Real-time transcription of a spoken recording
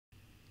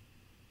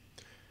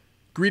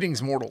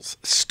Greetings, mortals.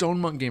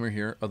 Stone Monk Gamer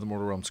here of the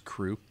Mortal Realms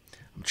crew.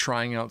 I'm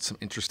trying out some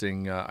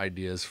interesting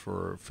ideas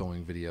for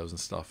filming videos and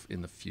stuff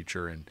in the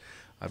future, and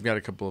I've got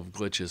a couple of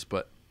glitches,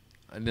 but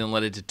I didn't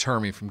let it deter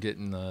me from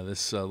getting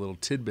this little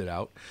tidbit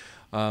out.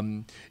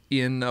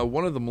 In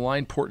one of the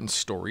Malign Portent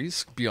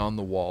stories, Beyond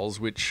the Walls,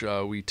 which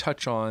we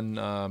touch on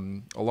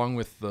along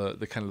with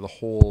the kind of the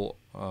whole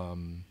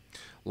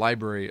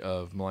library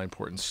of Malign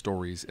Portent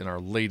stories in our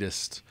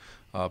latest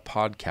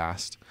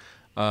podcast.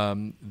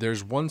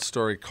 There's one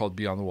story called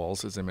Beyond the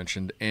Walls, as I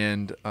mentioned,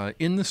 and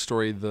in the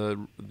story,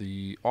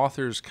 the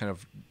author's kind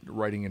of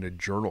writing in a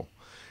journal,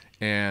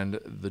 and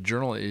the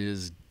journal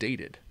is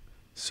dated.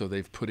 So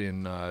they've put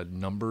in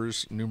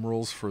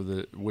numerals for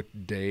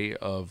what day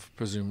of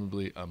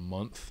presumably a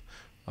month,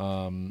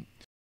 and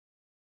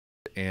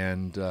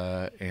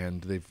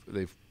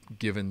they've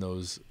given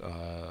those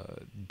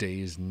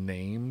days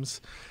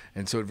names,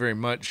 and so it very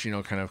much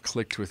kind of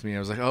clicked with me. I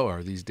was like, oh,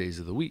 are these days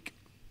of the week?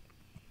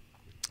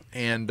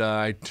 And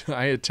I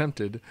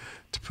attempted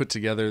to put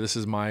together, this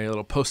is my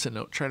little post-it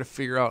note, trying to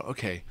figure out,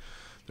 okay,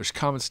 there's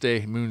Comet's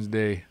Day, Moon's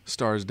Day,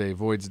 Star's Day,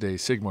 Void's Day,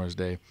 Sigmar's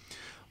Day.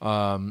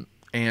 And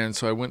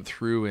so I went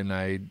through and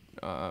I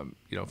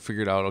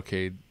figured out,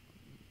 okay,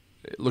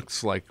 it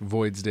looks like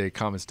Void's Day,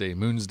 Comet's Day,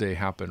 Moon's Day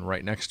happen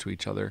right next to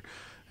each other.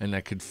 And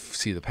I could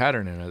see the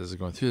pattern in it as I was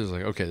going through. I was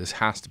like, okay, this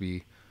has to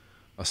be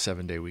a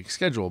 7-day week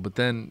schedule. But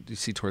then you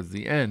see towards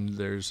the end,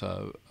 there's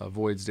a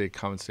Void's Day,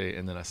 Comet's Day,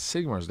 and then a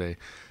Sigmar's Day.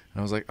 And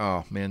I was like,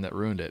 oh man, that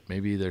ruined it.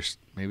 Maybe they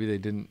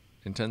didn't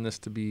intend this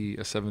to be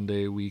a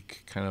 7-day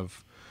week kind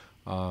of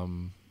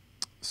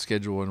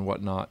schedule and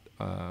whatnot,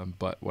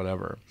 but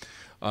whatever.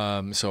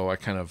 So I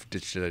kind of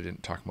ditched it. I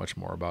didn't talk much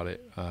more about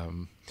it.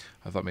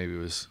 I thought maybe it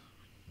was,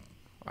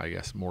 I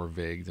guess, more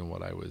vague than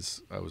what I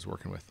was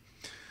working with.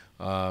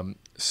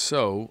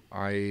 So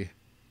I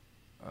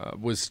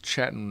was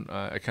chatting.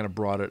 I kind of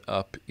brought it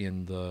up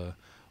in the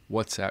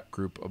WhatsApp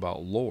group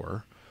about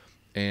lore.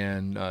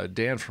 And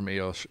Dan from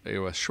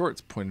AOS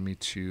Shorts pointed me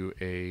to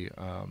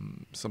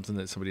something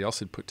that somebody else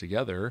had put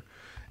together,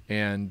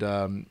 and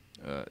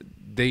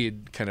they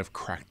had kind of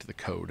cracked the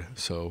code.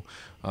 So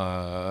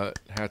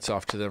hats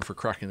off to them for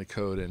cracking the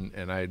code,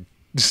 and I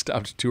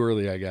stopped too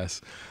early, I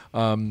guess.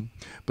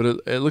 But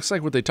it looks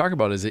like what they talk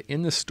about is that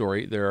in this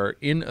story, there are,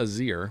 in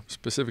Azyr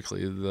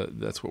specifically,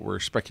 that's what we're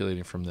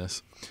speculating from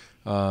this,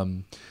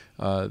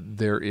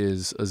 there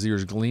is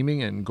Azyr's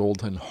Gleaming and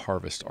Golden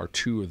Harvest are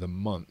two of the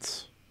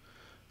months.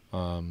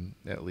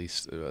 At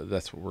least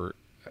that's what we're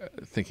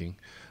thinking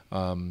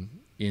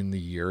in the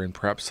year, and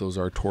perhaps those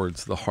are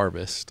towards the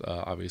harvest,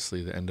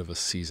 obviously the end of a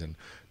season.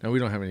 Now we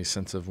don't have any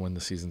sense of when the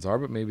seasons are,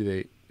 but maybe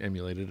they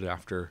emulated it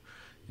after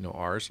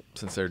ours,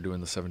 since they're doing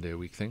the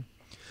 7-day-a-week thing.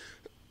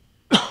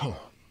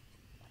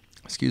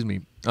 Excuse me.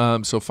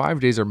 So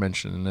 5 days are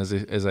mentioned, and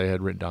as I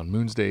had written down,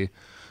 Moon's Day,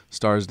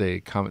 Star's Day,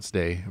 Comet's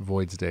Day,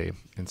 Void's Day,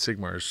 and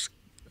Sigmar's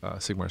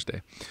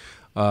Day.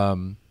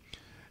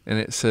 And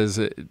it says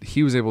that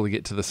he was able to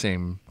get to the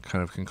same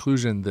kind of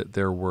conclusion, that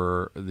there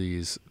were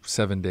these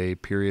 7-day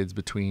periods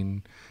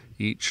between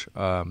each.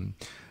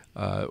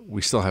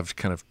 We still have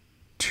kind of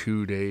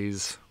 2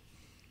 days.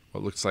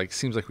 What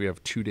seems like we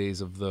have 2 days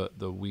of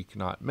the week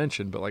not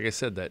mentioned. But like I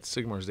said, that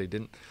Sigmar's Day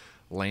didn't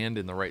land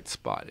in the right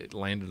spot. It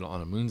landed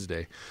on a Moon's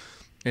Day.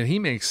 And he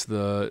makes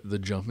the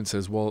jump and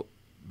says, well,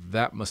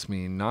 that must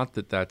mean not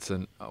that that's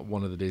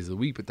one of the days of the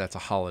week, but that's a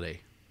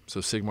holiday. So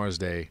Sigmar's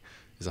Day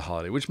is a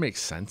holiday, which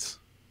makes sense.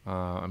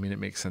 It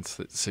makes sense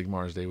that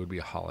Sigmar's Day would be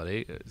a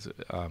holiday.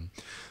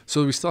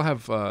 So we still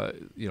have,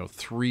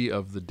 3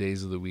 of the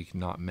days of the week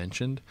not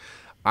mentioned.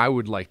 I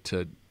would like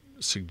to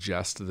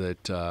suggest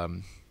that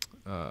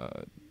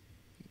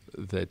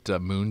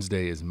Moon's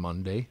Day is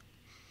Monday,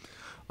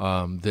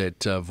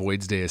 that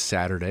Void's Day is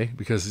Saturday,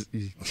 because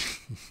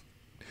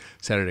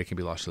Saturday can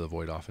be lost to the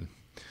void often.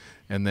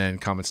 And then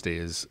Comet's Day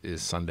is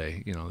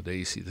Sunday, the day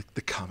you see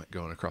the comet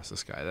going across the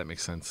sky. That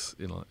makes sense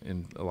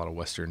in a lot of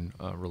Western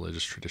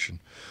religious tradition.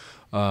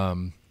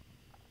 So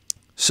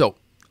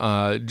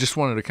just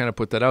wanted to kind of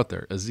put that out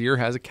there. Azyr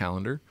has a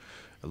calendar.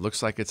 It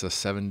looks like it's a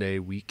 7-day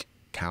week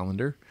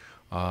calendar.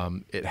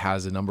 It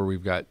has a number.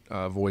 We've got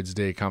Void's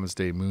Day, Comet's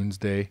Day, Moon's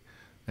Day,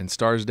 and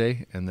Star's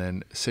Day. And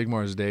then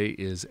Sigmar's Day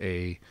is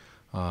a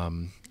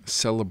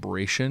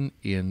celebration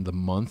in the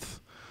month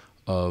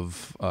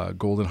of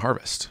Golden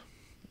Harvest.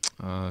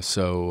 If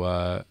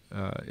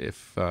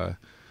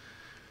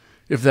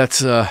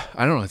that's, I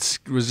don't know, it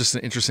was just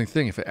an interesting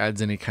thing. If it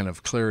adds any kind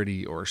of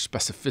clarity or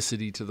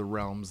specificity to the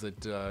realms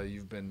that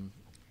you've been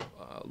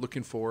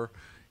looking for,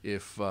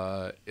 if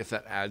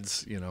that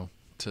adds,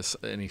 to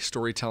any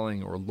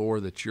storytelling or lore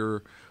that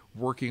you're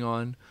working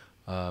on,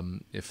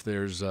 if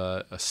there's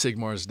a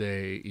Sigmar's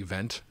Day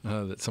event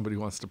that somebody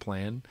wants to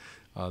plan,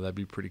 that'd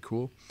be pretty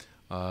cool.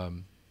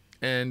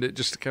 And it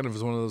just kind of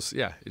was one of those,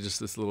 it's just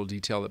this little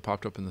detail that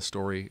popped up in the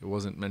story. It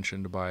wasn't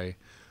mentioned by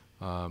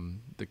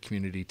the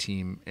community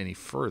team any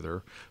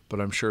further, but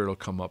I'm sure it'll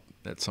come up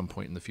at some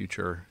point in the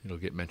future. It'll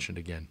get mentioned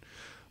again.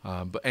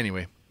 But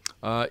anyway,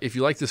 If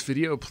you like this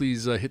video,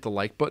 please hit the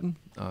like button.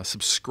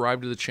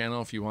 Subscribe to the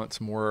channel if you want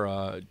some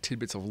more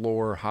tidbits of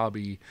lore,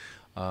 hobby,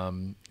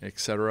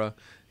 etc.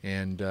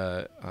 And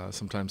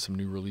sometimes some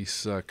new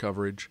release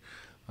coverage.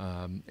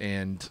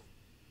 And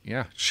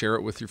yeah, share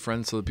it with your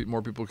friends so that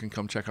more people can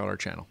come check out our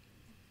channel.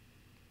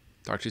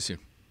 Talk to you soon.